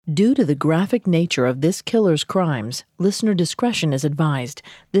Due to the graphic nature of this killer's crimes, listener discretion is advised.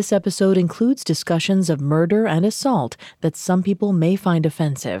 This episode includes discussions of murder and assault that some people may find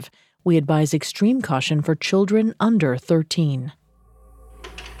offensive. We advise extreme caution for children under 13.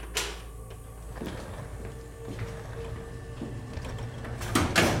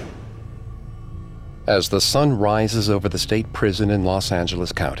 As the sun rises over the state prison in Los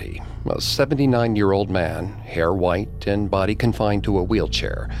Angeles County, a 79-year-old man, hair white and body confined to a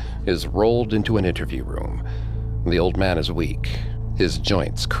wheelchair, is rolled into an interview room. The old man is weak. His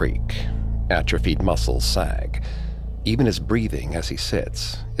joints creak. Atrophied muscles sag. Even his breathing as he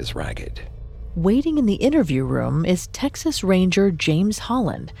sits is ragged. Waiting in the interview room is Texas Ranger James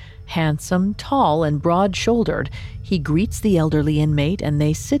Holland. Handsome, tall, and broad-shouldered, he greets the elderly inmate and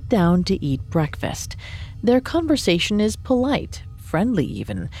they sit down to eat breakfast. Their conversation is polite, friendly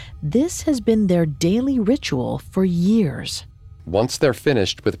even. This has been their daily ritual for years. Once they're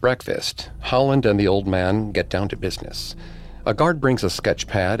finished with breakfast, Holland and the old man get down to business. A guard brings a sketch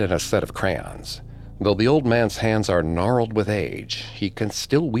pad and a set of crayons. Though the old man's hands are gnarled with age, he can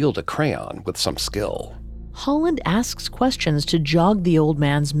still wield a crayon with some skill. Holland asks questions to jog the old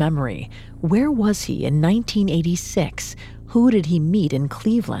man's memory. Where was he in 1986? Who did he meet in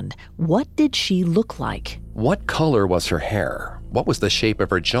Cleveland? What did she look like? What color was her hair? What was the shape of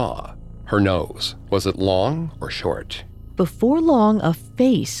her jaw? Her nose, was it long or short? Before long, a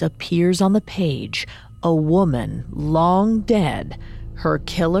face appears on the page. A woman, long dead. Her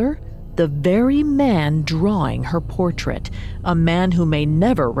killer? The very man drawing her portrait, a man who may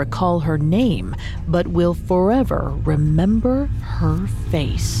never recall her name, but will forever remember her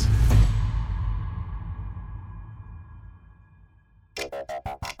face.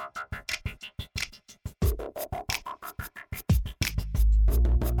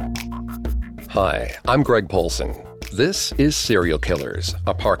 Hi, I'm Greg Polson. This is Serial Killers,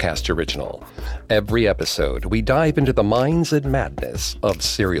 a Parcast original. Every episode, we dive into the minds and madness of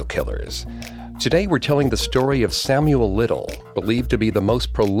serial killers. Today, we're telling the story of Samuel Little, believed to be the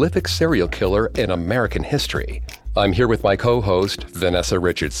most prolific serial killer in American history. I'm here with my co-host, Vanessa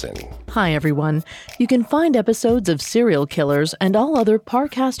Richardson. Hi, everyone. You can find episodes of Serial Killers and all other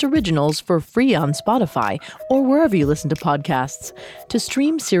Parcast originals for free on Spotify or wherever you listen to podcasts. To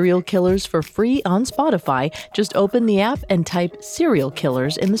stream Serial Killers for free on Spotify, just open the app and type Serial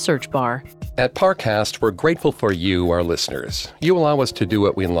Killers in the search bar. At Parcast, we're grateful for you, our listeners. You allow us to do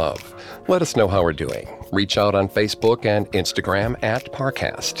what we love. Let us know how we're doing. Reach out on Facebook and Instagram at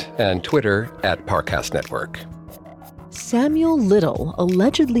Parcast and Twitter at Parcast Network. Samuel Little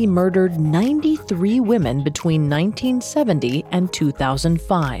allegedly murdered 93 women between 1970 and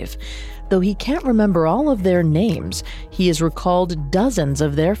 2005. Though he can't remember all of their names, he has recalled dozens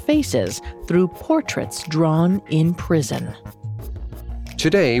of their faces through portraits drawn in prison.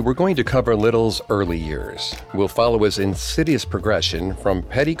 Today, we're going to cover Little's early years. We'll follow his insidious progression from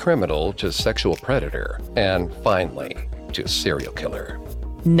petty criminal to sexual predator, and finally, to serial killer.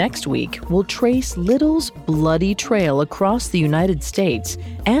 Next week, we'll trace Little's bloody trail across the United States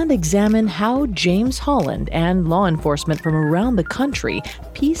and examine how James Holland and law enforcement from around the country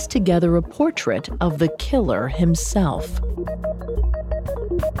pieced together a portrait of the killer himself.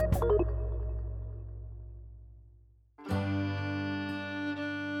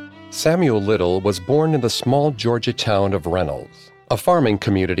 Samuel Little was born in the small Georgia town of Reynolds, a farming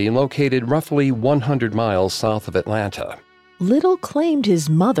community located roughly 100 miles south of Atlanta. Little claimed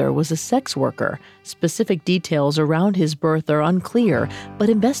his mother was a sex worker. Specific details around his birth are unclear, but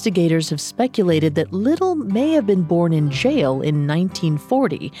investigators have speculated that Little may have been born in jail in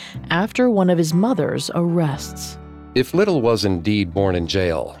 1940 after one of his mother's arrests. If Little was indeed born in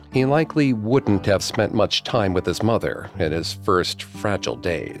jail, he likely wouldn't have spent much time with his mother in his first fragile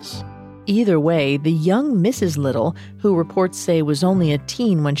days. Either way, the young Mrs. Little, who reports say was only a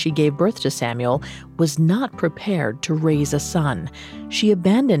teen when she gave birth to Samuel, was not prepared to raise a son. She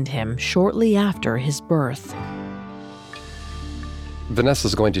abandoned him shortly after his birth.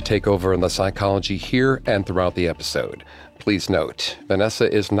 Vanessa's going to take over in the psychology here and throughout the episode. Please note, Vanessa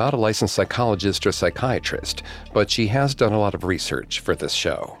is not a licensed psychologist or psychiatrist, but she has done a lot of research for this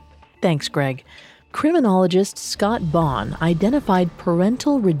show. Thanks, Greg. Criminologist Scott Bond identified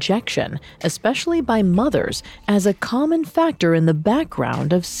parental rejection, especially by mothers, as a common factor in the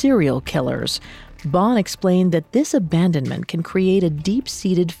background of serial killers. Bond explained that this abandonment can create a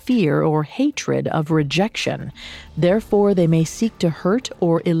deep-seated fear or hatred of rejection. Therefore, they may seek to hurt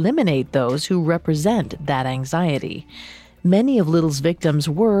or eliminate those who represent that anxiety. Many of Little's victims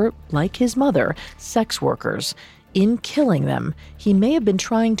were, like his mother, sex workers. In killing them, he may have been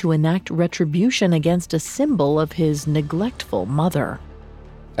trying to enact retribution against a symbol of his neglectful mother.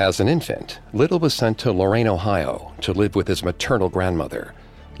 As an infant, Little was sent to Lorain, Ohio, to live with his maternal grandmother.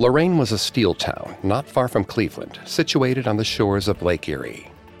 Lorain was a steel town not far from Cleveland, situated on the shores of Lake Erie.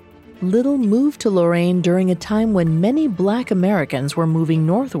 Little moved to Lorain during a time when many Black Americans were moving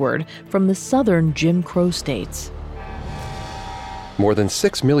northward from the southern Jim Crow states. More than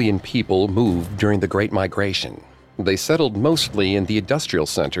 6 million people moved during the Great Migration. They settled mostly in the industrial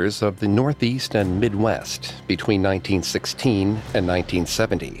centers of the Northeast and Midwest between 1916 and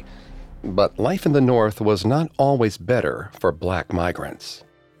 1970. But life in the North was not always better for Black migrants.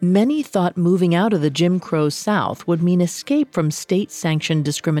 Many thought moving out of the Jim Crow South would mean escape from state-sanctioned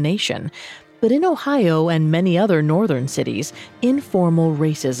discrimination. But in Ohio and many other northern cities, informal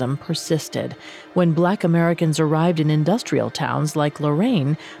racism persisted. When Black Americans arrived in industrial towns like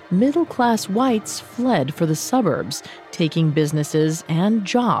Lorain, middle-class whites fled for the suburbs, taking businesses and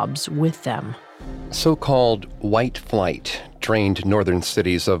jobs with them. So-called white flight drained northern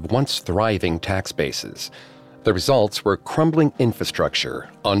cities of once thriving tax bases. The results were crumbling infrastructure,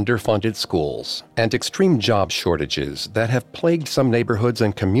 underfunded schools, and extreme job shortages that have plagued some neighborhoods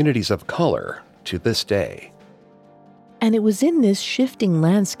and communities of color to this day. And it was in this shifting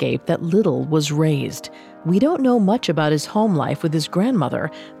landscape that Little was raised. We don't know much about his home life with his grandmother,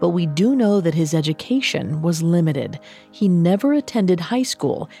 but we do know that his education was limited. He never attended high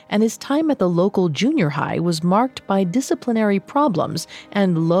school, and his time at the local junior high was marked by disciplinary problems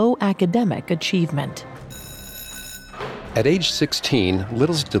and low academic achievement. At age 16,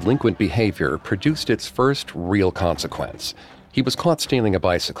 Little's delinquent behavior produced its first real consequence. He was caught stealing a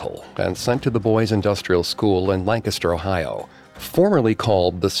bicycle and sent to the Boys Industrial School in Lancaster, Ohio, formerly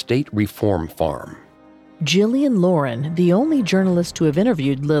called the State Reform Farm. Jillian Lauren, the only journalist to have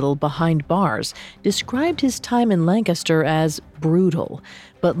interviewed Little behind bars, described his time in Lancaster as brutal.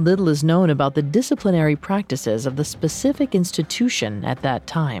 But little is known about the disciplinary practices of the specific institution at that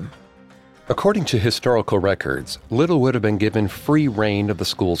time. According to historical records, Little would have been given free rein of the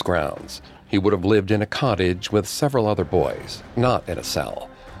school's grounds. He would have lived in a cottage with several other boys, not in a cell.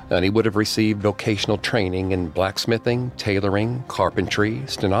 And he would have received vocational training in blacksmithing, tailoring, carpentry,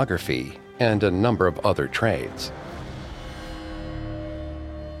 stenography, and a number of other trades.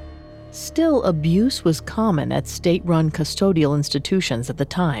 Still, abuse was common at state-run custodial institutions at the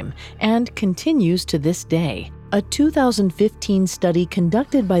time, and continues to this day. A 2015 study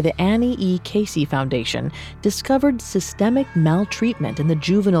conducted by the Annie E. Casey Foundation discovered systemic maltreatment in the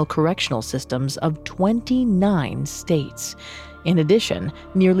juvenile correctional systems of 29 states. In addition,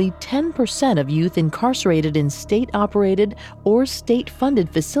 nearly 10% of youth incarcerated in state-operated or state-funded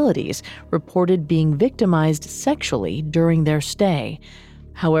facilities reported being victimized sexually during their stay.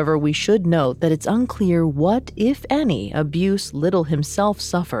 However, we should note that it's unclear what, if any, abuse Little himself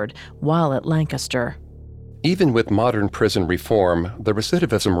suffered while at Lancaster. Even with modern prison reform, the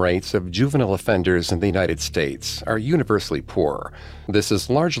recidivism rates of juvenile offenders in the United States are universally poor. This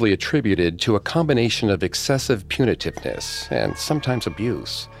is largely attributed to a combination of excessive punitiveness and sometimes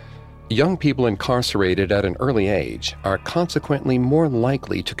abuse. Young people incarcerated at an early age are consequently more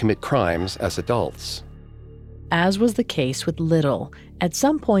likely to commit crimes as adults. As was the case with Little, at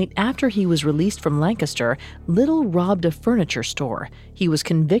some point after he was released from Lancaster, Little robbed a furniture store. He was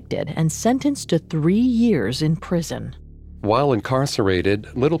convicted and sentenced to 3 years in prison. While incarcerated,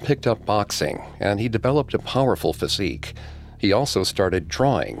 Little picked up boxing, and he developed a powerful physique. He also started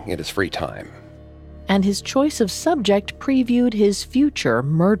drawing in his free time. And his choice of subject previewed his future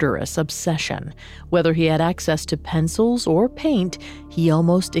murderous obsession. Whether he had access to pencils or paint, he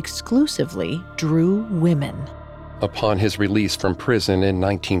almost exclusively drew women. Upon his release from prison in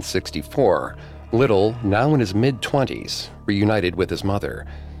 1964, Little, now in his mid-20s, reunited with his mother.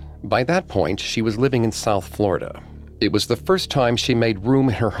 By that point, she was living in South Florida. It was the first time she made room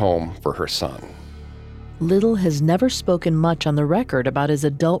in her home for her son. Little has never spoken much on the record about his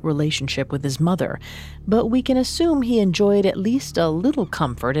adult relationship with his mother, but we can assume he enjoyed at least a little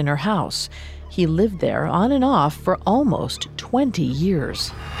comfort in her house. He lived there on and off for almost 20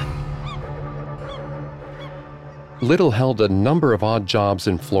 years. Little held a number of odd jobs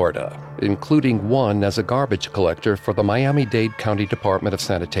in Florida, including one as a garbage collector for the Miami-Dade County Department of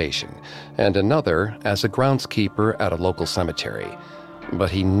Sanitation, and another as a groundskeeper at a local cemetery.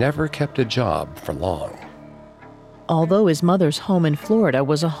 But he never kept a job for long. Although his mother's home in Florida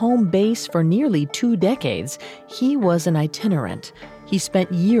was a home base for nearly 2 decades, he was an itinerant. He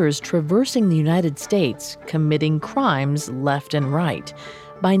spent years traversing the United States, committing crimes left and right.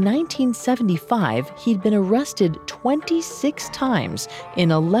 By 1975, he'd been arrested 26 times in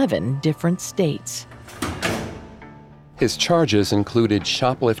 11 different states. His charges included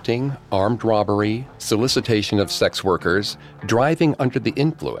shoplifting, armed robbery, solicitation of sex workers, driving under the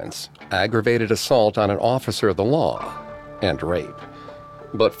influence, aggravated assault on an officer of the law, and rape.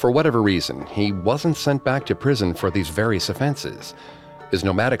 But for whatever reason, he wasn't sent back to prison for these various offenses. His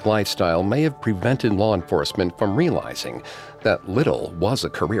nomadic lifestyle may have prevented law enforcement from realizing that Little was a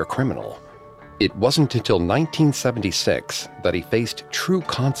career criminal. It wasn't until 1976 that he faced true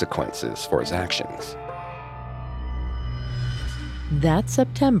consequences for his actions. That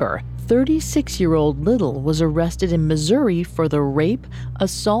September, 36-year-old Little was arrested in Missouri for the rape,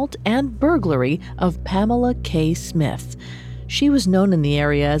 assault, and burglary of Pamela K. Smith. She was known in the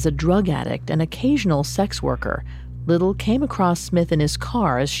area as a drug addict and occasional sex worker. Little came across Smith in his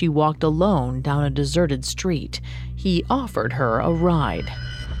car as she walked alone down a deserted street. He offered her a ride.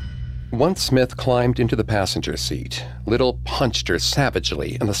 Once Smith climbed into the passenger seat, Little punched her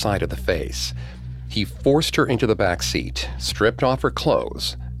savagely in the side of the face. He forced her into the back seat, stripped off her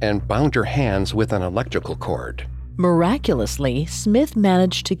clothes, and bound her hands with an electrical cord. Miraculously, Smith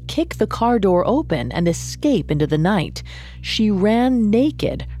managed to kick the car door open and escape into the night. She ran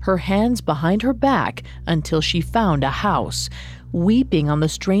naked, her hands behind her back, until she found a house. Weeping on the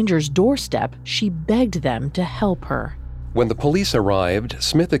stranger's doorstep, she begged them to help her. When the police arrived,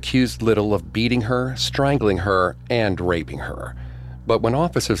 Smith accused Little of beating her, strangling her, and raping her. But when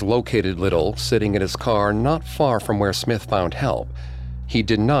officers located Little sitting in his car not far from where Smith found help, he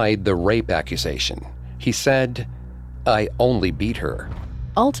denied the rape accusation. He said, "I only beat her."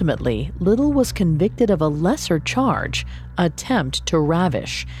 Ultimately, Little was convicted of a lesser charge, attempt to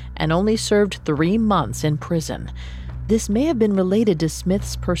ravish, and only served 3 months in prison. This may have been related to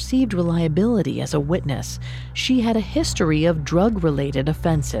Smith's perceived reliability as a witness. She had a history of drug-related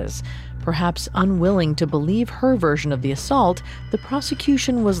offenses. Perhaps unwilling to believe her version of the assault, the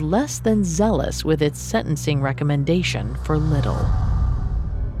prosecution was less than zealous with its sentencing recommendation for Little.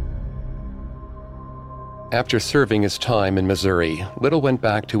 After serving his time in Missouri, Little went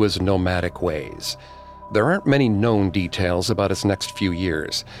back to his nomadic ways. There aren't many known details about his next few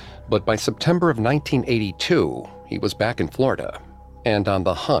years, but by September of 1982, he was back in Florida and on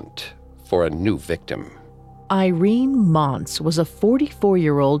the hunt for a new victim. Irene Montz was a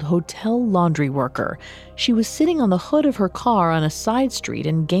 44-year-old hotel laundry worker. She was sitting on the hood of her car on a side street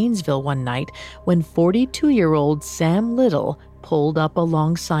in Gainesville one night when 42-year-old Sam Little pulled up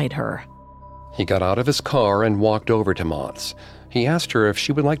alongside her. He got out of his car and walked over to Montz. He asked her if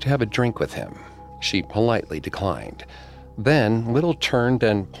she would like to have a drink with him. She politely declined. Then Little turned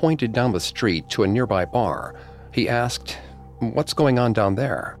and pointed down the street to a nearby bar. He asked, "What's going on down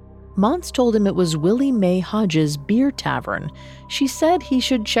there?" Montz told him it was Willie Mae Hodges' beer tavern. She said he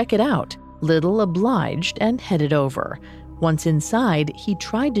should check it out. Little obliged and headed over. Once inside, he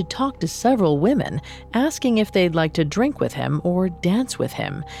tried to talk to several women, asking if they'd like to drink with him or dance with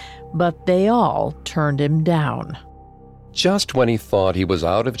him, but they all turned him down. Just when he thought he was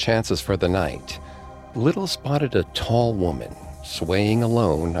out of chances for the night, Little spotted a tall woman swaying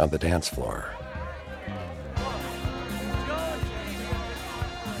alone on the dance floor.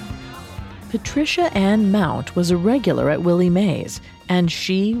 Patricia Ann Mount was a regular at Willie Mae's, and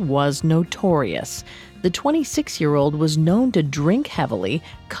she was notorious. The 26-year-old was known to drink heavily,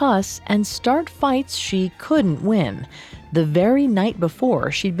 cuss, and start fights she couldn't win. The very night before,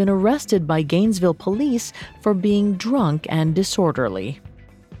 she'd been arrested by Gainesville police for being drunk and disorderly.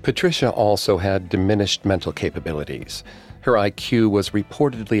 Patricia also had diminished mental capabilities. Her IQ was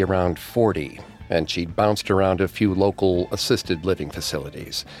reportedly around 40, and she'd bounced around a few local assisted living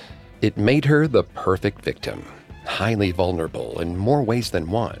facilities. It made her the perfect victim, highly vulnerable in more ways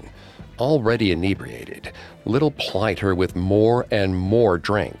than one. Already inebriated, Little plied her with more and more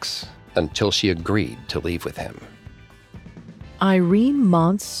drinks until she agreed to leave with him. Irene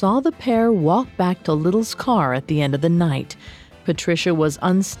Montz saw the pair walk back to Little's car at the end of the night. Patricia was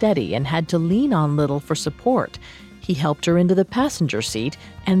unsteady and had to lean on Little for support. He helped her into the passenger seat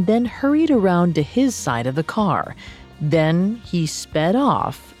and then hurried around to his side of the car. Then he sped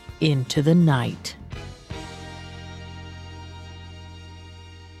off into the night.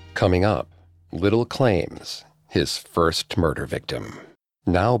 Coming up, Little claims his first murder victim.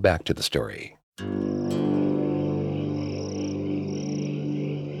 Now back to the story.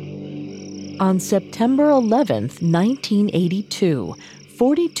 On September 11th, 1982,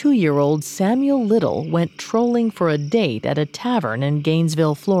 42-year-old Samuel Little went trolling for a date at a tavern in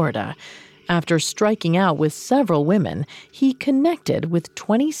Gainesville, Florida. After striking out with several women, he connected with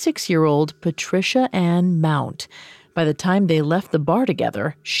 26-year-old Patricia Ann Mount. By the time they left the bar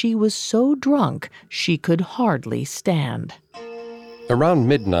together, she was so drunk she could hardly stand. Around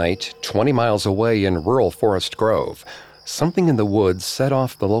midnight, 20 miles away in rural Forest Grove, something in the woods set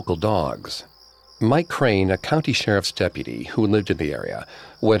off the local dogs. Mike Crane, a county sheriff's deputy who lived in the area,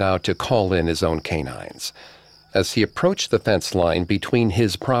 went out to call in his own canines. As he approached the fence line between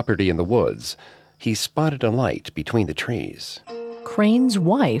his property and the woods, he spotted a light between the trees. Crane's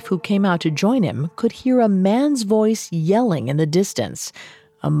wife, who came out to join him, could hear a man's voice yelling in the distance.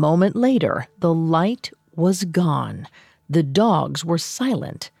 A moment later, the light was gone. The dogs were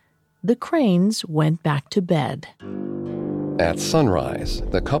silent. The Cranes went back to bed. At sunrise,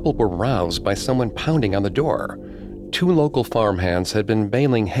 the couple were roused by someone pounding on the door. 2 local farmhands had been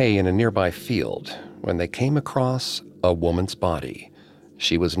baling hay in a nearby field when they came across a woman's body.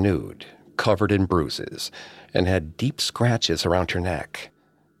 She was nude, covered in bruises, and had deep scratches around her neck.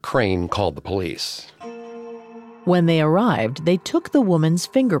 Crane called the police. When they arrived, they took the woman's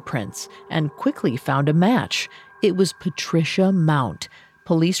fingerprints and quickly found a match. It was Patricia Mount.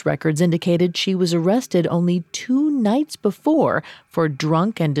 Police records indicated she was arrested only 2 nights before for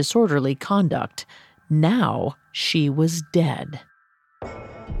drunk and disorderly conduct. Now she was dead.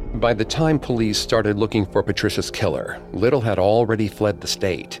 By the time police started looking for Patricia's killer, Little had already fled the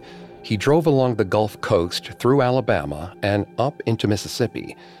state. He drove along the Gulf Coast through Alabama and up into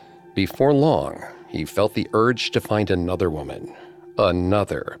Mississippi. Before long, he felt the urge to find another woman,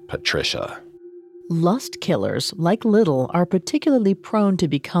 another Patricia. Lust killers, like Little, are particularly prone to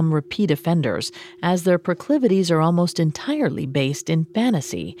become repeat offenders, as their proclivities are almost entirely based in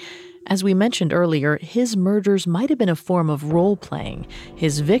fantasy. As we mentioned earlier, his murders might have been a form of role-playing,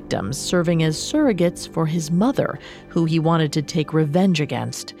 his victims serving as surrogates for his mother, who he wanted to take revenge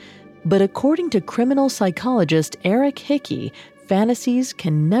against. But according to criminal psychologist Eric Hickey, fantasies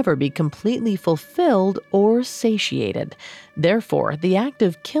can never be completely fulfilled or satiated. Therefore, the act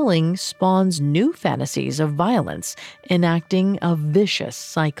of killing spawns new fantasies of violence, enacting a vicious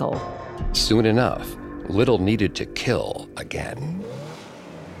cycle. Soon enough, Little needed to kill again.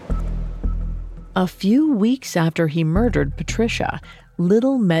 A few weeks after he murdered Patricia,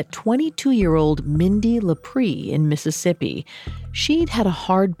 Little met 22-year-old Mindy Lepre in Mississippi. She'd had a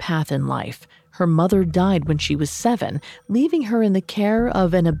hard path in life. Her mother died when she was 7, leaving her in the care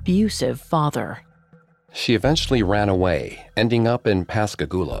of an abusive father. She eventually ran away, ending up in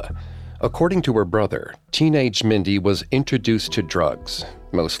Pascagoula. According to her brother, teenage Mindy was introduced to drugs,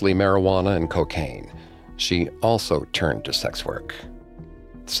 mostly marijuana and cocaine. She also turned to sex work.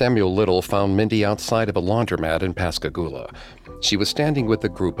 Samuel Little found Mindy outside of a laundromat in Pascagoula. She was standing with a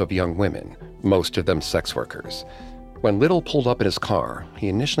group of young women, most of them sex workers. When Little pulled up in his car, he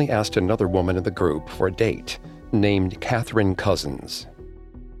initially asked another woman in the group for a date, named Catherine Cousins.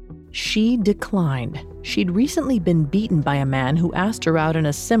 She declined. She'd recently been beaten by a man who asked her out in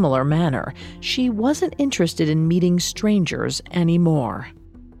a similar manner. She wasn't interested in meeting strangers anymore.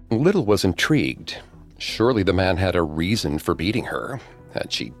 Little was intrigued. Surely the man had a reason for beating her.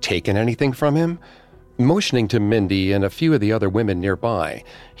 Had she taken anything from him? Motioning to Mindy and a few of the other women nearby,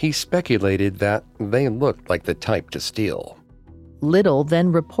 he speculated that they looked like the type to steal. Little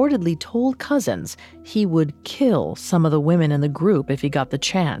then reportedly told Cousins he would kill some of the women in the group if he got the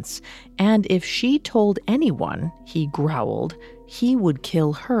chance, and if she told anyone, he growled, he would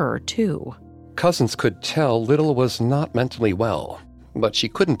kill her too. Cousins could tell Little was not mentally well, but she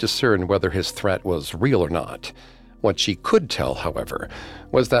couldn't discern whether his threat was real or not. What she could tell, however,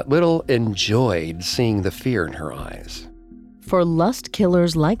 was that Little enjoyed seeing the fear in her eyes. For lust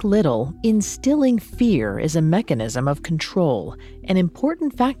killers like Little, instilling fear is a mechanism of control, an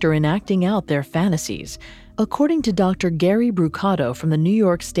important factor in acting out their fantasies. According to Dr. Gary Brucato from the New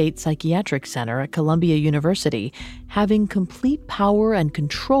York State Psychiatric Center at Columbia University, having complete power and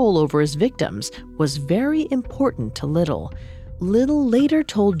control over his victims was very important to Little. Little later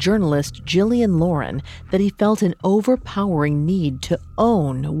told journalist Jillian Lauren that he felt an overpowering need to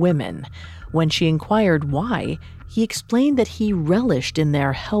own women. When she inquired why, he explained that he relished in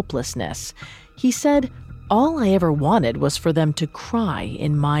their helplessness. He said, "All I ever wanted was for them to cry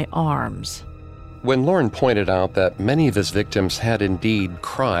in my arms." When Lauren pointed out that many of his victims had indeed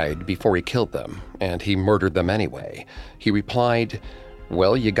cried before he killed them, and he murdered them anyway, he replied,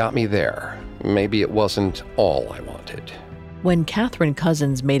 "Well, you got me there. Maybe it wasn't all I wanted." When Catherine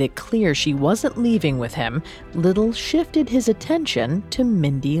Cousins made it clear she wasn't leaving with him, Little shifted his attention to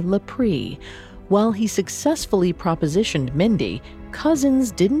Mindy Lepre. While he successfully propositioned Mindy,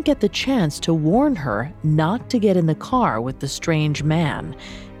 Cousins didn't get the chance to warn her not to get in the car with the strange man.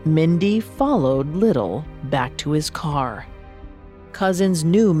 Mindy followed Little back to his car. Cousins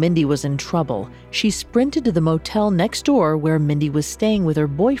knew Mindy was in trouble. She sprinted to the motel next door where Mindy was staying with her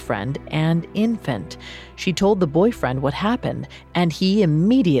boyfriend and infant. She told the boyfriend what happened, and he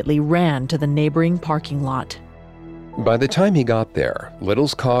immediately ran to the neighboring parking lot. By the time he got there,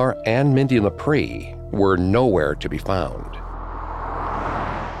 Little's car and Mindy Lepre were nowhere to be found.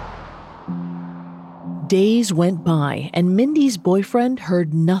 Days went by, and Mindy's boyfriend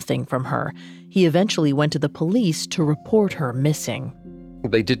heard nothing from her. He eventually went to the police to report her missing.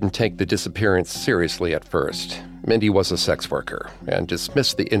 They didn't take the disappearance seriously at first. Mindy was a sex worker and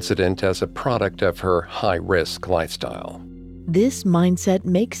dismissed the incident as a product of her high-risk lifestyle. This mindset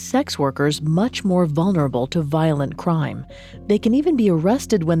makes sex workers much more vulnerable to violent crime. They can even be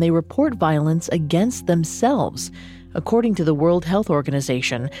arrested when they report violence against themselves. According to the World Health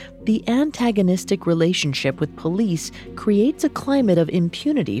Organization, the antagonistic relationship with police creates a climate of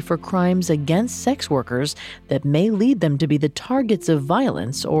impunity for crimes against sex workers that may lead them to be the targets of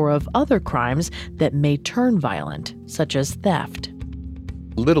violence or of other crimes that may turn violent, such as theft.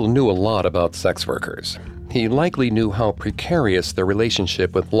 Little knew a lot about sex workers. He likely knew how precarious their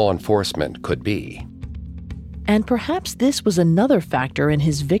relationship with law enforcement could be. And perhaps this was another factor in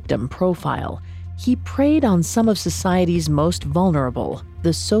his victim profile. He preyed on some of society's most vulnerable, the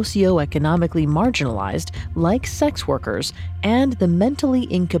socioeconomically marginalized, like sex workers, and the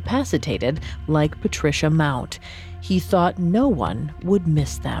mentally incapacitated, like Patricia Mount. He thought no one would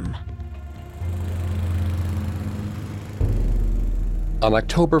miss them. On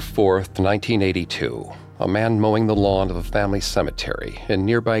October 4th, 1982, a man mowing the lawn of a family cemetery in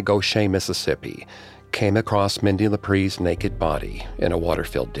nearby Goshen, Mississippi, came across Mindy Lepre's naked body in a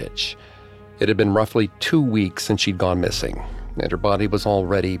water-filled ditch. It had been roughly 2 weeks since she'd gone missing, and her body was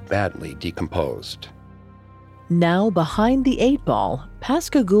already badly decomposed. Now behind the 8 ball,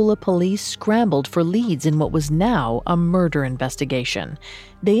 Pascagoula police scrambled for leads in what was now a murder investigation.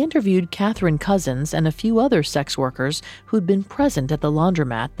 They interviewed Catherine Cousins and a few other sex workers who'd been present at the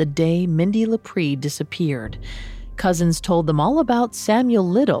laundromat the day Mindy Lepre disappeared. Cousins told them all about Samuel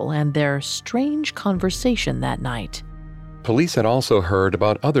Little and their strange conversation that night. Police had also heard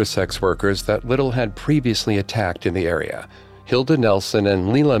about other sex workers that Little had previously attacked in the area. Hilda Nelson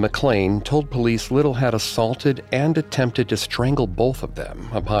and Leila McLean told police Little had assaulted and attempted to strangle both of them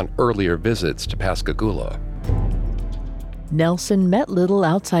upon earlier visits to Pascagoula. Nelson met Little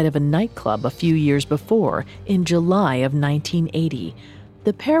outside of a nightclub a few years before, in July of 1980.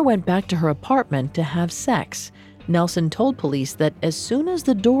 The pair went back to her apartment to have sex. Nelson told police that as soon as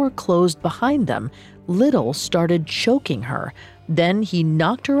the door closed behind them, Little started choking her. Then he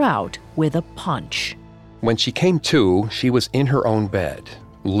knocked her out with a punch. When she came to, she was in her own bed,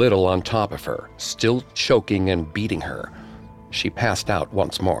 Little on top of her, still choking and beating her. She passed out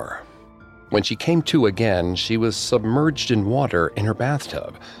once more. When she came to again, she was submerged in water in her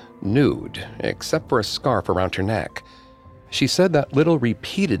bathtub, nude, except for a scarf around her neck. She said that Little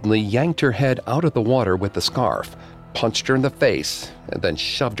repeatedly yanked her head out of the water with the scarf, punched her in the face, and then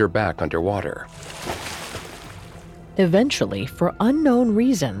shoved her back underwater. Eventually, for unknown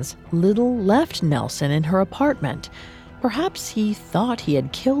reasons, Little left Nelson in her apartment. Perhaps he thought he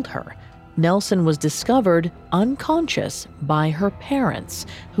had killed her. Nelson was discovered unconscious by her parents,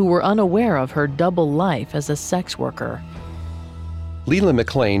 who were unaware of her double life as a sex worker. Leila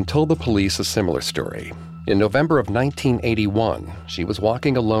McLean told the police a similar story. In November of 1981, she was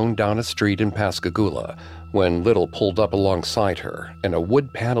walking alone down a street in Pascagoula when Little pulled up alongside her in a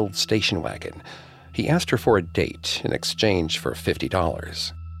wood-paneled station wagon. He asked her for a date in exchange for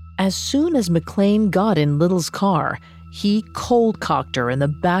 $50. As soon as McLean got in Little's car, he cold-cocked her in the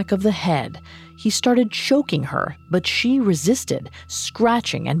back of the head. He started choking her, but she resisted,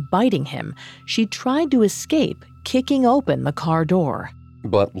 scratching and biting him. She tried to escape, kicking open the car door.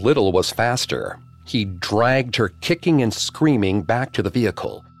 But Little was faster. He dragged her kicking and screaming back to the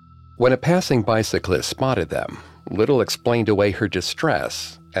vehicle. When a passing bicyclist spotted them, Little explained away her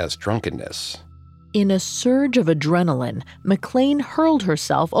distress as drunkenness. In a surge of adrenaline, McLean hurled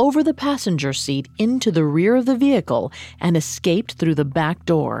herself over the passenger seat into the rear of the vehicle and escaped through the back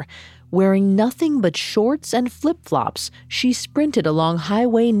door. Wearing nothing but shorts and flip-flops, she sprinted along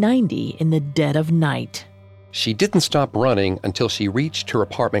Highway 90 in the dead of night. She didn't stop running until she reached her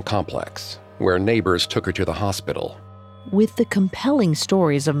apartment complex, where neighbors took her to the hospital. With the compelling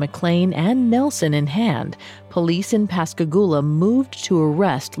stories of McLean and Nelson in hand, police in Pascagoula moved to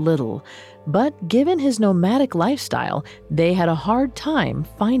arrest Little. But given his nomadic lifestyle, they had a hard time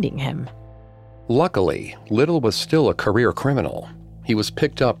finding him. Luckily, Little was still a career criminal. He was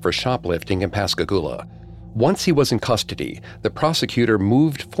picked up for shoplifting in Pascagoula. Once he was in custody, the prosecutor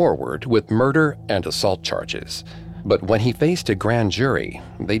moved forward with murder and assault charges. But when he faced a grand jury,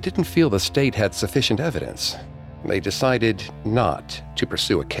 they didn't feel the state had sufficient evidence. They decided not to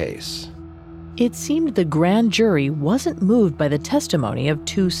pursue a case. It seemed the grand jury wasn't moved by the testimony of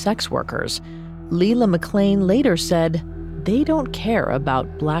 2 sex workers. Leila McLean later said, "They don't care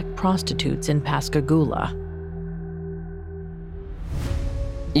about black prostitutes in Pascagoula."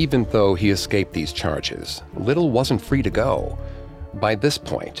 Even though he escaped these charges, Little wasn't free to go. By this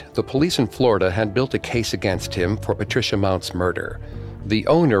point, the police in Florida had built a case against him for Patricia Mount's murder. The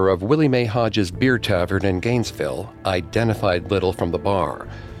owner of Willie Mae Hodges Beer Tavern in Gainesville identified Little from the bar.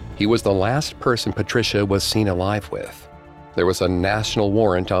 He was the last person Patricia was seen alive with. There was a national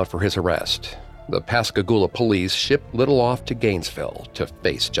warrant out for his arrest. The Pascagoula police shipped Little off to Gainesville to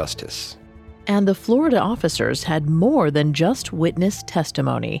face justice. And the Florida officers had more than just witness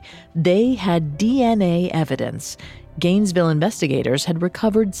testimony. They had DNA evidence. Gainesville investigators had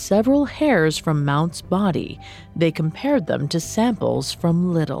recovered several hairs from Mount's body. They compared them to samples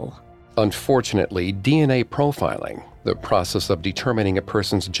from Little. Unfortunately, DNA profiling, the process of determining a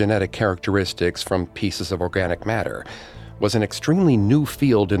person's genetic characteristics from pieces of organic matter, was an extremely new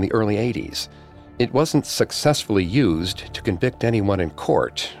field in the early 80s. It wasn't successfully used to convict anyone in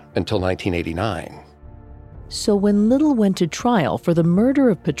court until 1989. So when Little went to trial for the murder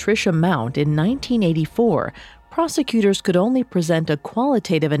of Patricia Mount in 1984, prosecutors could only present a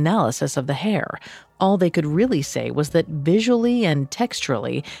qualitative analysis of the hair. All they could really say was that visually and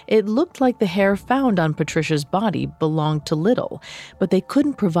texturally, it looked like the hair found on Patricia's body belonged to Little, but they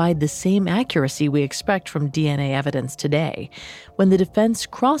couldn't provide the same accuracy we expect from DNA evidence today. When the defense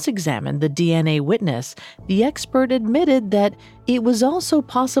cross-examined the DNA witness, the expert admitted that it was also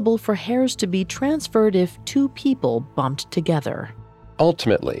possible for hairs to be transferred if two people bumped together.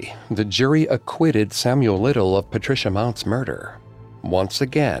 Ultimately, the jury acquitted Samuel Little of Patricia Mount's murder. Once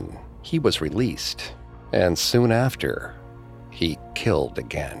again, he was released, and soon after, he killed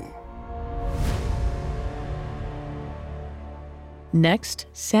again. Next,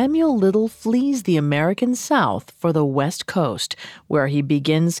 Samuel Little flees the American South for the West Coast, where he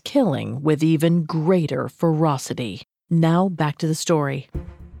begins killing with even greater ferocity. Now back to the story.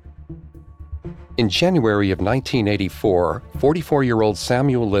 In January of 1984, 44-year-old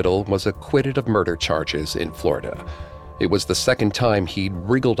Samuel Little was acquitted of murder charges in Florida. It was the second time he'd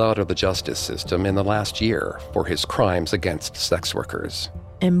wriggled out of the justice system in the last year for his crimes against sex workers.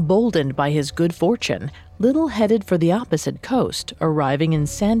 Emboldened by his good fortune, Little headed for the opposite coast, arriving in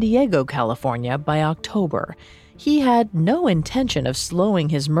San Diego, California by October. He had no intention of slowing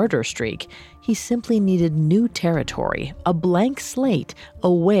his murder streak. He simply needed new territory, a blank slate,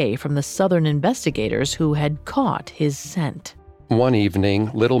 away from the Southern investigators who had caught his scent. One evening,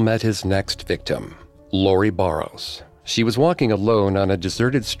 Little met his next victim, Lori Barros. She was walking alone on a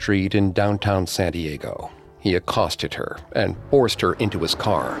deserted street in downtown San Diego. He accosted her and forced her into his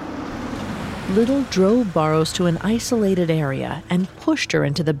car. Little drove Barros to an isolated area and pushed her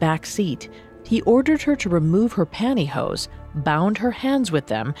into the back seat. He ordered her to remove her pantyhose, bound her hands with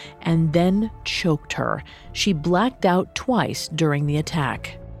them, and then choked her. She blacked out twice during the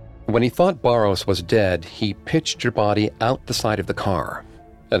attack. When he thought Barros was dead, he pitched her body out the side of the car.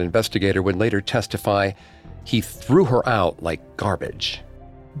 An investigator would later testify he threw her out like garbage.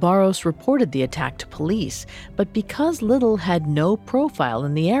 Barros reported the attack to police, but because Little had no profile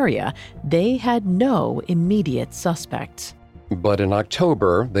in the area, they had no immediate suspects. But in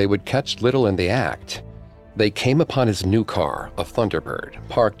October, they would catch Little in the act. They came upon his new car, a Thunderbird,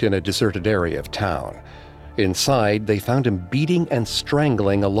 parked in a deserted area of town. Inside, they found him beating and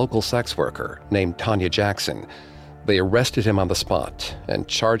strangling a local sex worker named Tanya Jackson. They arrested him on the spot and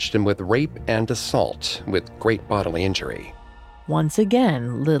charged him with rape and assault with great bodily injury. Once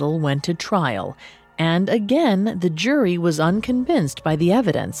again, Little went to trial, and again the jury was unconvinced by the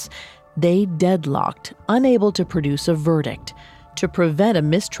evidence. They deadlocked, unable to produce a verdict. To prevent a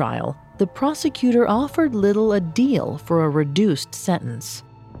mistrial, the prosecutor offered Little a deal for a reduced sentence.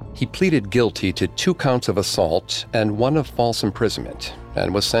 He pleaded guilty to 2 counts of assault and 1 of false imprisonment,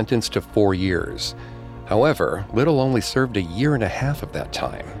 and was sentenced to 4 years. However, Little only served a year and a half of that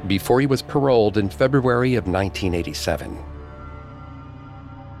time before he was paroled in February of 1987.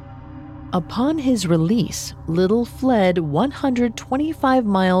 Upon his release, Little fled 125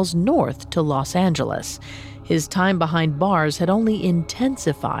 miles north to Los Angeles. His time behind bars had only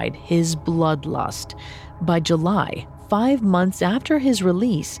intensified his bloodlust. By July, 5 months after his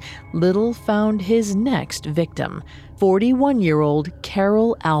release, Little found his next victim, 41-year-old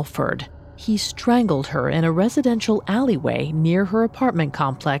Carol Alford. He strangled her in a residential alleyway near her apartment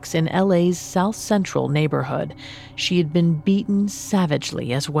complex in LA's South Central neighborhood. She had been beaten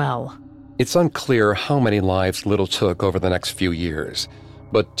savagely as well. It's unclear how many lives Little took over the next few years,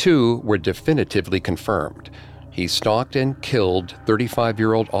 but 2 were definitively confirmed. He stalked and killed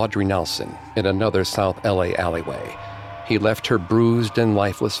 35-year-old Audrey Nelson in another South LA alleyway. He left her bruised and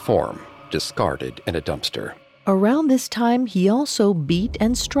lifeless form discarded in a dumpster. Around this time, he also beat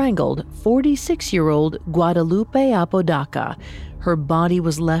and strangled 46-year-old Guadalupe Apodaca. Her body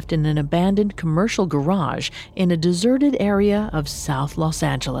was left in an abandoned commercial garage in a deserted area of South Los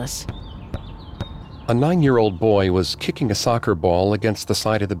Angeles. A 9-year-old boy was kicking a soccer ball against the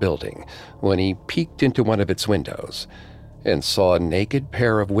side of the building when he peeked into one of its windows and saw a naked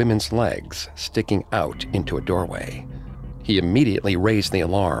pair of women's legs sticking out into a doorway. He immediately raised the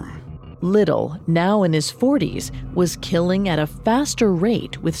alarm. Little, now in his 40s, was killing at a faster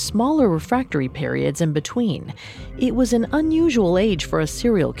rate with smaller refractory periods in between. It was an unusual age for a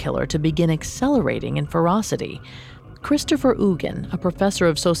serial killer to begin accelerating in ferocity. Christopher Ugin, a professor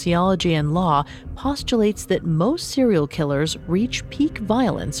of sociology and law, postulates that most serial killers reach peak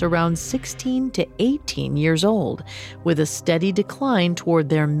violence around 16 to 18 years old, with a steady decline toward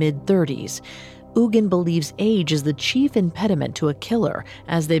their mid-30s. Ugin believes age is the chief impediment to a killer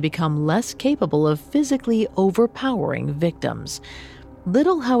as they become less capable of physically overpowering victims.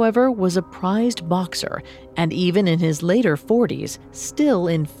 Little, however, was a prized boxer, and even in his later 40s, still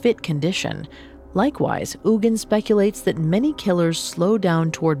in fit condition. Likewise, Ugin speculates that many killers slow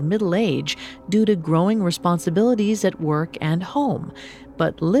down toward middle age due to growing responsibilities at work and home.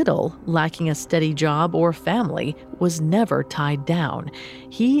 But Little, lacking a steady job or family, was never tied down.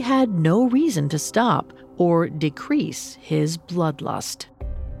 He had no reason to stop or decrease his bloodlust.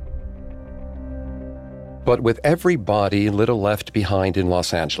 But with every body Little left behind in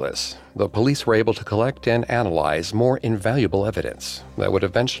Los Angeles, the police were able to collect and analyze more invaluable evidence that would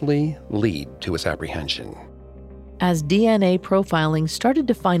eventually lead to his apprehension. As DNA profiling started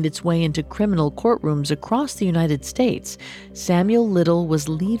to find its way into criminal courtrooms across the United States, Samuel Little was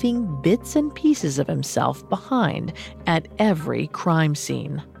leaving bits and pieces of himself behind at every crime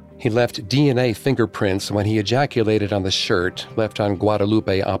scene. He left DNA fingerprints when he ejaculated on the shirt left on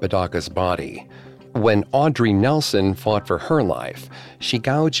Guadalupe Apodaca's body. When Audrey Nelson fought for her life, she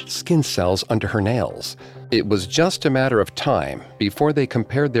gouged skin cells under her nails. It was just a matter of time before they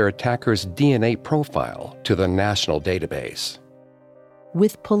compared their attacker's DNA profile to the national database.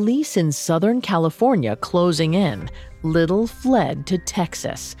 With police in Southern California closing in, Little fled to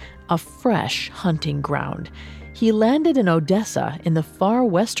Texas, a fresh hunting ground. He landed in Odessa in the far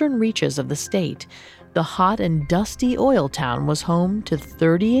western reaches of the state. The hot and dusty oil town was home to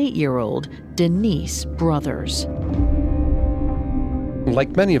 38-year-old Denise Brothers.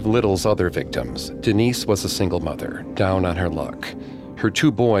 Like many of Little's other victims, Denise was a single mother, down on her luck. Her 2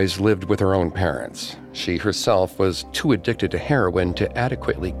 boys lived with her own parents. She herself was too addicted to heroin to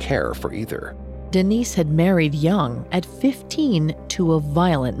adequately care for either. Denise had married young, at 15, to a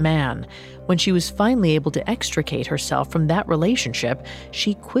violent man. When she was finally able to extricate herself from that relationship,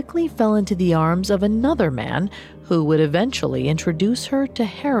 she quickly fell into the arms of another man who would eventually introduce her to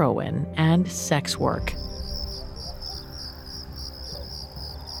heroin and sex work.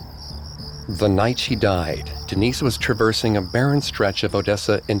 The night she died, Denise was traversing a barren stretch of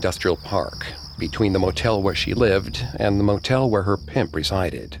Odessa Industrial Park, between the motel where she lived and the motel where her pimp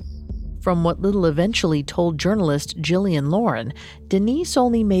resided. From what Little eventually told journalist Jillian Lauren, Denise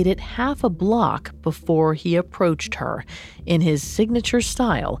only made it half a block before he approached her. In his signature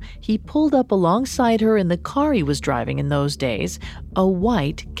style, he pulled up alongside her in the car he was driving in those days, a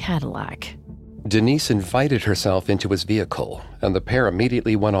white Cadillac. Denise invited herself into his vehicle, and the pair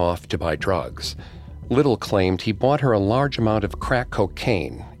immediately went off to buy drugs. Little claimed he bought her a large amount of crack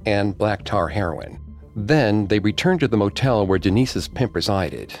cocaine and black tar heroin. Then they returned to the motel where Denise's pimp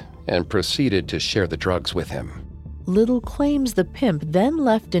resided and proceeded to share the drugs with him. Little claims the pimp then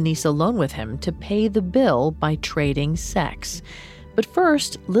left Denise alone with him to pay the bill by trading sex. But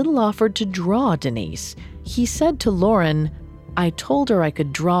first, Little offered to draw Denise. He said to Lauren, "I told her I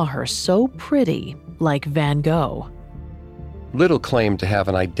could draw her so pretty, like Van Gogh." Little claimed to have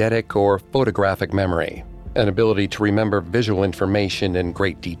an eidetic or photographic memory, an ability to remember visual information in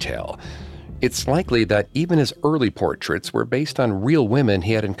great detail. It's likely that even his early portraits were based on real women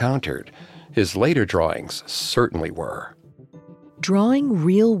he had encountered. His later drawings certainly were. Drawing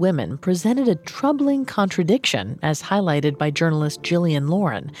real women presented a troubling contradiction, as highlighted by journalist Jillian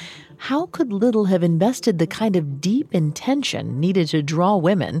Lauren. How could Little have invested the kind of deep intention needed to draw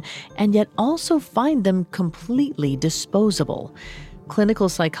women and yet also find them completely disposable? Clinical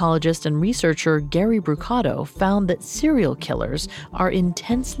psychologist and researcher Gary Brucato found that serial killers are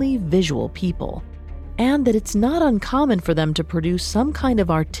intensely visual people, and that it's not uncommon for them to produce some kind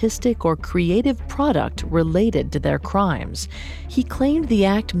of artistic or creative product related to their crimes. He claimed the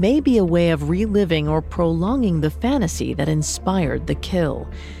act may be a way of reliving or prolonging the fantasy that inspired the kill.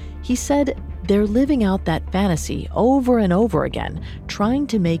 He said, They're living out that fantasy over and over again, trying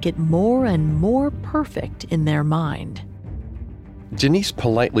to make it more and more perfect in their mind. Denise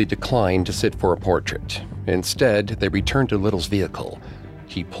politely declined to sit for a portrait. Instead, they returned to Little's vehicle.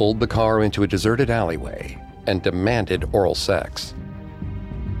 He pulled the car into a deserted alleyway and demanded oral sex.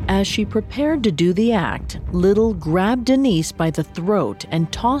 As she prepared to do the act, Little grabbed Denise by the throat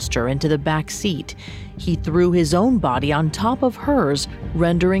and tossed her into the back seat. He threw his own body on top of hers,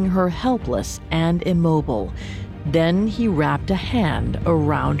 rendering her helpless and immobile. Then he wrapped a hand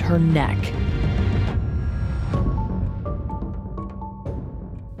around her neck.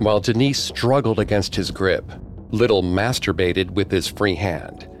 While Denise struggled against his grip, Little masturbated with his free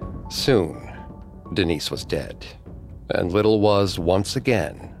hand. Soon, Denise was dead, and Little was once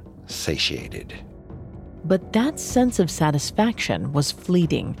again satiated. But that sense of satisfaction was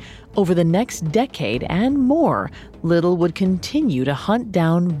fleeting. Over the next decade and more, Little would continue to hunt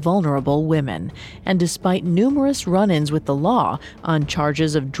down vulnerable women. And despite numerous run-ins with the law on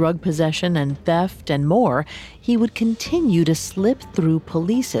charges of drug possession and theft and more, he would continue to slip through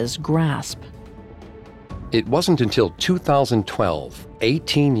police's grasp. It wasn't until 2012,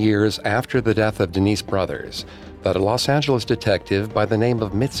 18 years after the death of Denise Brothers, that a Los Angeles detective by the name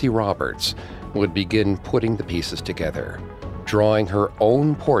of Mitzi Roberts would begin putting the pieces together, drawing her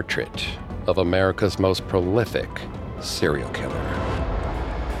own portrait of America's most prolific serial killer.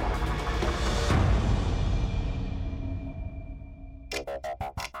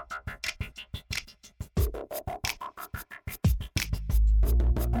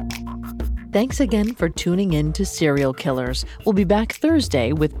 Thanks again for tuning in to Serial Killers. We'll be back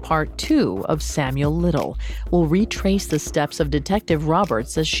Thursday with part 2 of Samuel Little. We'll retrace the steps of Detective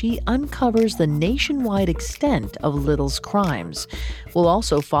Roberts as she uncovers the nationwide extent of Little's crimes. We'll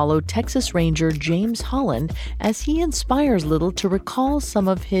also follow Texas Ranger James Holland as he inspires Little to recall some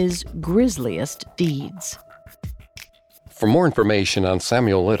of his grisliest deeds. For more information on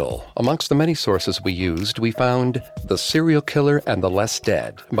Samuel Little, amongst the many sources we used, we found The Serial Killer and the Less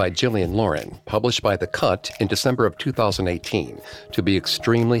Dead by Gillian Lauren, published by The Cut in December of 2018, to be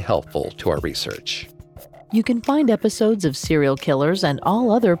extremely helpful to our research. You can find episodes of Serial Killers and all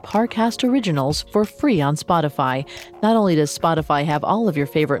other Parcast originals for free on Spotify. Not only does Spotify have all of your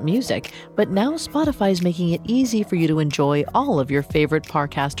favorite music, but now Spotify is making it easy for you to enjoy all of your favorite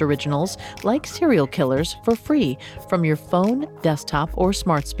Parcast originals, like Serial Killers, for free from your phone, desktop, or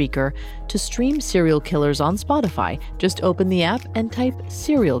smart speaker. To stream Serial Killers on Spotify, just open the app and type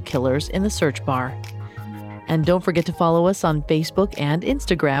Serial Killers in the search bar. And don't forget to follow us on Facebook and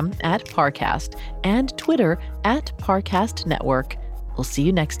Instagram at Parcast and Twitter at Parcast Network. We'll see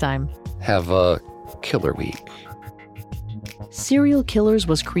you next time. Have a killer week. Serial Killers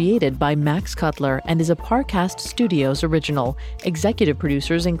was created by Max Cutler and is a Parcast Studios original. Executive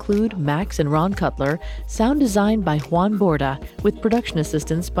producers include Max and Ron Cutler, sound design by Juan Borda, with production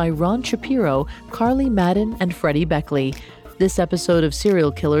assistance by Ron Shapiro, Carly Madden, and Freddie Beckley. This episode of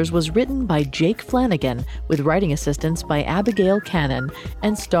Serial Killers was written by Jake Flanagan, with writing assistance by Abigail Cannon,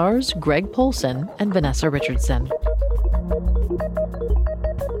 and stars Greg Polcyn and Vanessa Richardson.